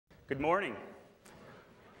Good morning.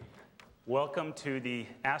 Welcome to the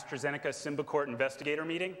AstraZeneca Symbicort Investigator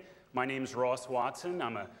meeting. My name is Ross Watson.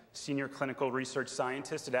 I'm a senior clinical research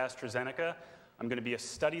scientist at AstraZeneca. I'm going to be a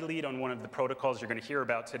study lead on one of the protocols you're going to hear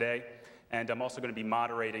about today, and I'm also going to be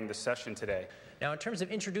moderating the session today. Now, in terms of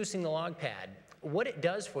introducing the Logpad, what it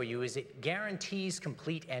does for you is it guarantees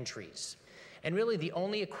complete entries. And really, the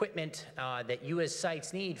only equipment that you as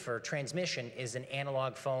sites need for transmission is an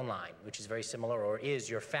analog phone line, which is very similar, or is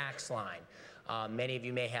your fax line. Many of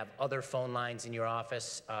you may have other phone lines in your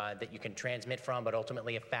office that you can transmit from, but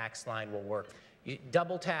ultimately a fax line will work. You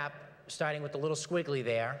double tap, starting with the little squiggly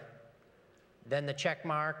there, then the check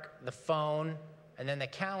mark, the phone, and then the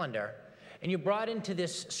calendar. And you're brought into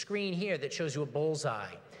this screen here that shows you a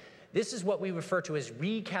bullseye. This is what we refer to as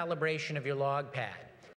recalibration of your Logpad.